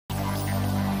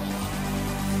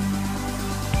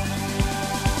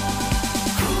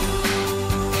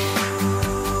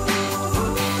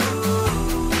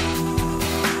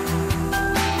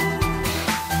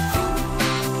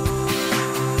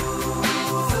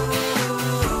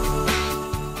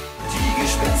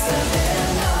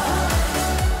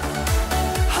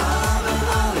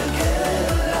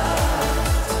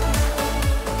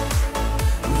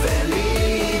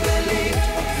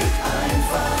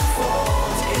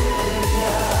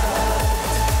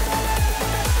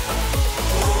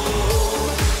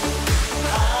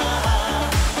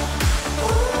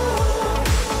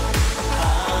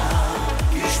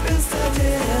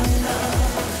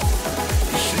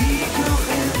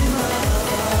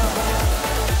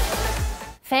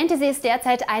Fantasy ist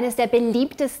derzeit eines der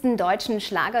beliebtesten deutschen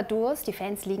Schlagerduos. Die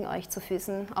Fans liegen euch zu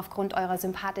Füßen aufgrund eurer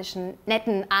sympathischen,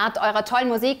 netten Art, eurer tollen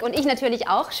Musik und ich natürlich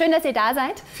auch. Schön, dass ihr da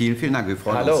seid. Vielen, vielen Dank, wir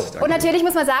freuen uns. Und natürlich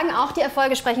muss man sagen, auch die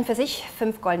Erfolge sprechen für sich.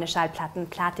 5 goldene Schallplatten,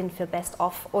 Platin für Best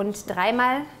of und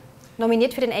 3-mal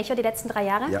nominiert für den Echo die letzten 3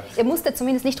 Jahre. Ja. Ihr musstet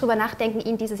zumindest nicht drüber nachdenken,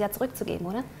 ihn dieses Jahr zurückzugeben,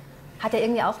 oder? Hat ja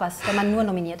irgendwie auch was, wenn man nur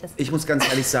nominiert ist. Ich muss ganz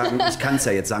ehrlich sagen, ich kann es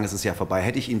ja jetzt sagen, es ist ja vorbei.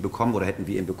 Hätte ich ihn bekommen oder hätten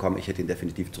wir ihn bekommen, ich hätte ihn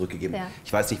definitiv zurückgegeben. Ja.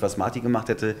 Ich weiß nicht, was Martin gemacht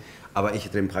hätte, aber ich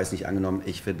hätte den Preis nicht angenommen.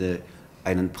 Ich finde,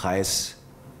 einen Preis,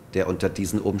 der unter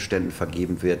diesen Umständen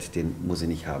vergeben wird, den muss ich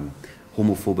nicht haben.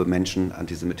 Homophobe Menschen,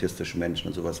 antisemitistische Menschen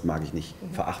und sowas mag ich nicht,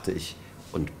 verachte ich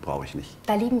und brauche ich nicht.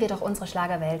 Da lieben wir doch unsere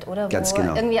Schlagerwelt, oder? Ganz wo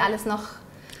genau. Irgendwie alles noch...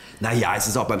 Naja, es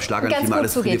ist auch beim Schlager-Thema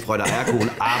alles Friede, Freude, Eierkuchen,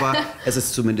 aber es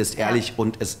ist zumindest ehrlich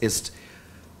und es ist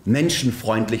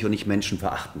menschenfreundlich und nicht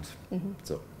menschenverachtend.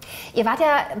 So. Ihr wart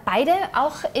ja beide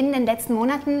auch in den letzten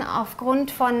Monaten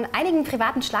aufgrund von einigen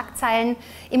privaten Schlagzeilen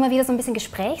immer wieder so ein bisschen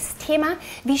Gesprächsthema.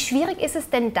 Wie schwierig ist es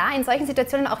denn da, in solchen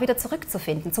Situationen auch wieder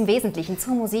zurückzufinden, zum Wesentlichen,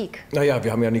 zur Musik? Naja,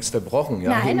 wir haben ja nichts verbrochen. Ja.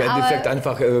 Nein, im Endeffekt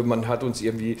einfach, man hat uns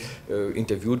irgendwie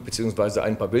interviewt, beziehungsweise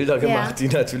ein paar Bilder gemacht, die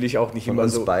natürlich auch nicht immer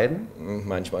so... Beiden?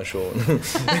 Manchmal schon.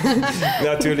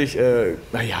 Natürlich,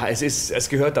 naja, es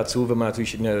gehört dazu, wenn man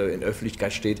natürlich in der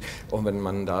Öffentlichkeit steht und wenn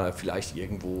man da vielleicht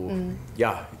irgendwo,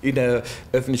 ja, in der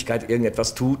Öffentlichkeit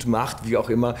irgendetwas tut, macht, wie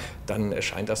auch immer, dann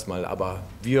erscheint das mal. Aber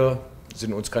wir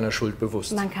sind uns keiner Schuld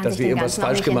bewusst, dass wir irgendwas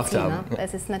falsch gemacht haben. Ne?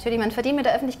 Es ist natürlich, man verdient mit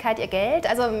der Öffentlichkeit ihr Geld,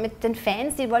 also mit den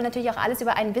Fans, die wollen natürlich auch alles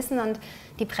über einen wissen und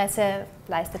die Presse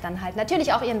leistet dann halt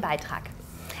natürlich auch ihren Beitrag.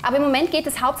 Aber im Moment geht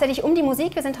es hauptsächlich um die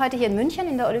Musik. Wir sind heute hier in München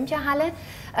in der Olympiahalle,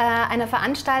 einer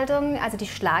Veranstaltung, also die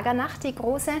Schlagernacht, die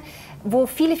große, wo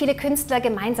viele, viele Künstler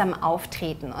gemeinsam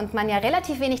auftreten und man ja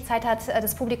relativ wenig Zeit hat,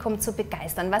 das Publikum zu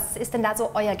begeistern. Was ist denn da so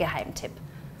euer Geheimtipp?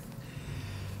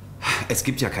 Es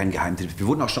gibt ja keinen Geheimtipp. Wir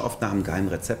wurden auch schon oft nach einem geheimen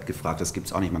Rezept gefragt. Das gibt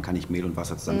es auch nicht. Man kann nicht Mehl und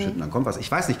Wasser zusammenschütten, dann kommt was. Ich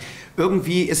weiß nicht.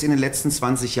 Irgendwie ist in den letzten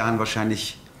 20 Jahren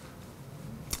wahrscheinlich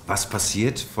was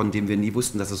passiert, von dem wir nie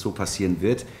wussten, dass es so passieren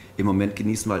wird. Im Moment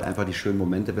genießen wir halt einfach die schönen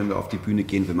Momente, wenn wir auf die Bühne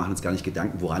gehen. Wir machen uns gar nicht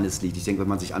Gedanken, woran es liegt. Ich denke, wenn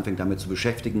man sich anfängt, damit zu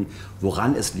beschäftigen,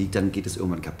 woran es liegt, dann geht es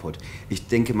irgendwann kaputt. Ich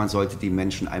denke, man sollte die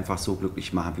Menschen einfach so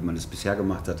glücklich machen, wie man es bisher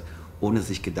gemacht hat, ohne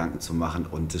sich Gedanken zu machen.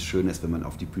 Und das Schöne ist, wenn man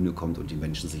auf die Bühne kommt und die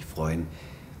Menschen sich freuen,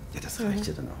 ja, das reicht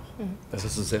ja dann auch. Das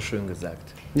hast du sehr schön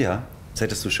gesagt. Ja. Das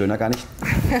hättest du schöner gar nicht.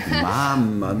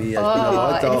 Mama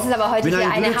mia, das ist aber heute hier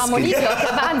eine Harmonie.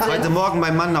 Wahnsinn. Heute Morgen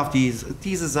mein Mann auf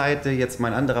diese Seite, jetzt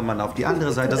mein anderer Mann auf die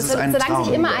andere Seite. Das ist ein Traum. Solange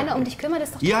sich immer einer um dich kümmert,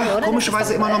 ist doch toll, ja, oder?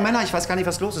 Komischerweise immer noch Männer. Ich weiß gar nicht,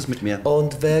 was los ist mit mir.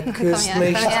 Und wer küsst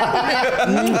mich?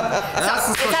 Das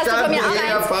ist verstanden.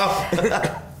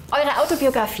 Eure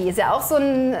Autobiografie ist ja auch so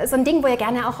ein Ding, wo ihr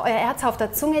gerne auch euer Herz auf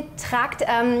der Zunge tragt.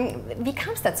 Wie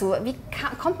kam es dazu? Wie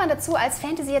kommt man dazu, als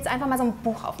Fantasy jetzt einfach mal so ein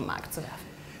Buch auf den Markt zu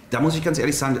werfen? Da muss ich ganz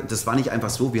ehrlich sagen, das war nicht einfach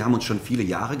so. Wir haben uns schon viele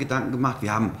Jahre Gedanken gemacht.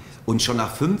 Wir haben uns schon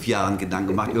nach 5 Jahren Gedanken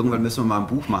gemacht. Irgendwann müssen wir mal ein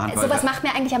Buch machen. Sowas macht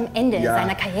man eigentlich am Ende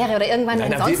seiner Karriere oder irgendwann,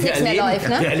 wenn sonst nichts mehr läuft.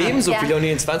 Ne? Wir erleben so viel und in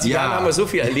den 20 Jahren haben wir so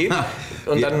viel erlebt.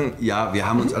 Und wir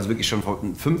haben uns also wirklich schon vor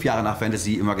 5 Jahren nach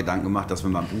Fantasy immer Gedanken gemacht, dass wir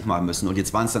mal ein Buch machen müssen. Und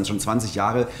jetzt waren es dann schon 20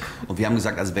 Jahre. Und wir haben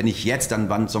gesagt, also wenn nicht jetzt, dann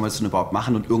wann sollen wir es denn überhaupt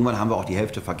machen? Und irgendwann haben wir auch die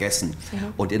Hälfte vergessen.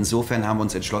 Und insofern haben wir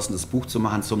uns entschlossen, das Buch zu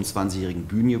machen zum 20-jährigen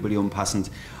Bühnenjubiläum passend.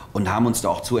 Und haben uns da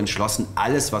auch zu entschlossen,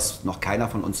 alles, was noch keiner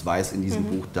von uns weiß, in diesem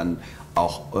Buch dann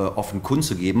auch offen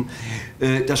kundzugeben.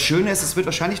 Das Schöne ist, es wird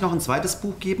wahrscheinlich noch ein zweites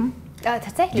Buch geben.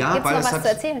 Tatsächlich? Ja, gibt es noch was zu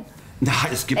erzählen? Na,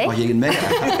 es gibt noch jede Menge.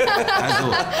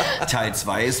 Also Teil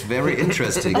 2 ist very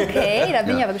interesting. Okay, da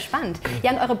bin ich aber gespannt.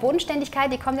 Ja, und eure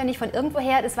Bodenständigkeit, die kommt ja nicht von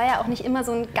irgendwoher. Das war ja auch nicht immer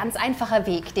so ein ganz einfacher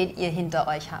Weg, den ihr hinter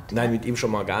euch habt. Nein, mit ihm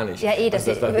schon mal gar nicht. Ja, das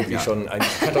war wirklich schon ein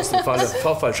katastrophaler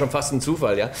Vorfall, schon fast ein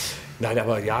Zufall, ja. Nein,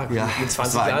 aber in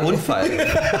 20 Jahren. Unfall.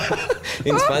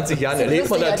 In 20 Jahren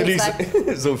erlebt man natürlich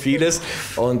so vieles.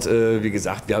 Und wie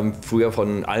gesagt, wir haben früher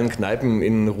von allen Kneipen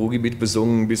im Ruhrgebiet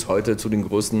besungen, bis heute zu den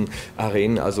größten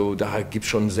Arenen. Also da gibt es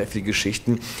schon sehr viele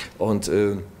Geschichten. Und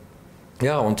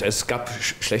ja, und es gab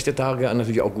schlechte Tage,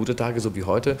 natürlich auch gute Tage, so wie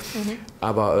heute.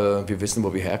 Aber wir wissen,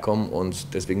 wo wir herkommen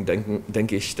und deswegen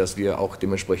denke ich, dass wir auch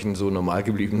dementsprechend so normal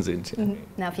geblieben sind.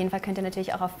 Na, auf jeden Fall könnt ihr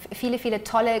natürlich auch auf viele, viele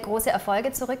tolle, große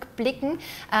Erfolge zurückblicken.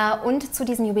 Und zu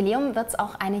diesem Jubiläum wird es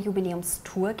auch eine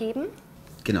Jubiläumstour geben.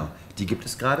 Genau, die gibt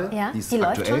es gerade. Ja, die ist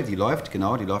aktuell, die läuft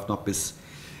noch bis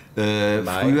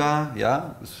Frühjahr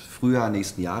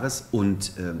nächsten Jahres.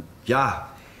 Und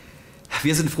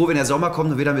wir sind froh, wenn der Sommer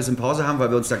kommt und wir dann ein bisschen Pause haben, weil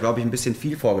wir uns da, glaube ich, ein bisschen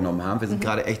viel vorgenommen haben. Wir sind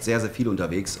gerade echt sehr, sehr viel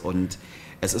unterwegs und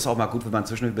es ist auch mal gut, wenn man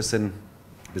zwischendurch ein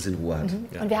bisschen Ruhe hat.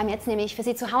 Und wir haben jetzt nämlich für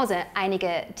Sie zu Hause einige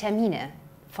Termine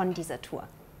von dieser Tour.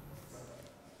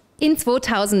 In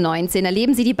 2019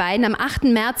 erleben Sie die beiden am 8.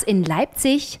 März in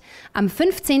Leipzig, am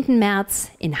 15.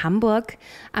 März in Hamburg,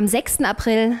 am 6.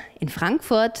 April in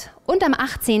Frankfurt und am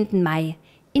 18. Mai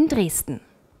in Dresden.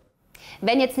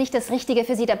 Wenn jetzt nicht das Richtige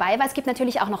für Sie dabei war, es gibt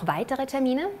natürlich auch noch weitere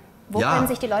Termine. Wo können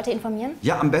sich die Leute informieren?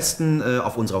 Ja, am besten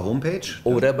auf unserer Homepage.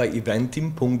 Oder bei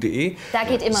eventim.de. Da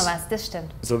geht immer was, das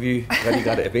stimmt. So wie Freddy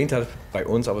gerade erwähnt hat, bei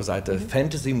uns auf der Seite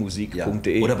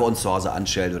fantasymusik.de. Oder bei uns zu Hause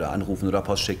anstellen oder anrufen oder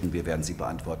Post schicken, wir werden Sie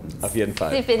beantworten. Auf jeden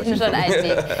Fall. Sie finden schon einen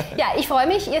Weg. Ja, ich freue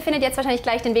mich, ihr findet jetzt wahrscheinlich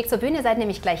gleich den Weg zur Bühne, ihr seid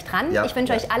nämlich gleich dran. Ich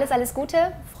wünsche euch alles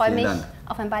Gute, freue mich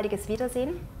auf ein baldiges Wiedersehen.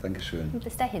 Dankeschön. Und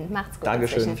bis dahin, macht's gut.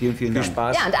 Dankeschön, vielen Dank. Viel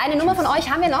Spaß. Ja, und eine Nummer von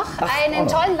euch haben wir noch, einen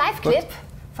tollen Live-Clip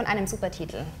von einem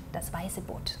Supertitel, Das weiße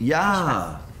Boot.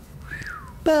 Ja,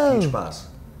 viel Spaß.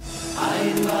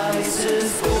 Ein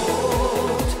weißes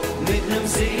Boot mit nem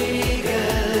See.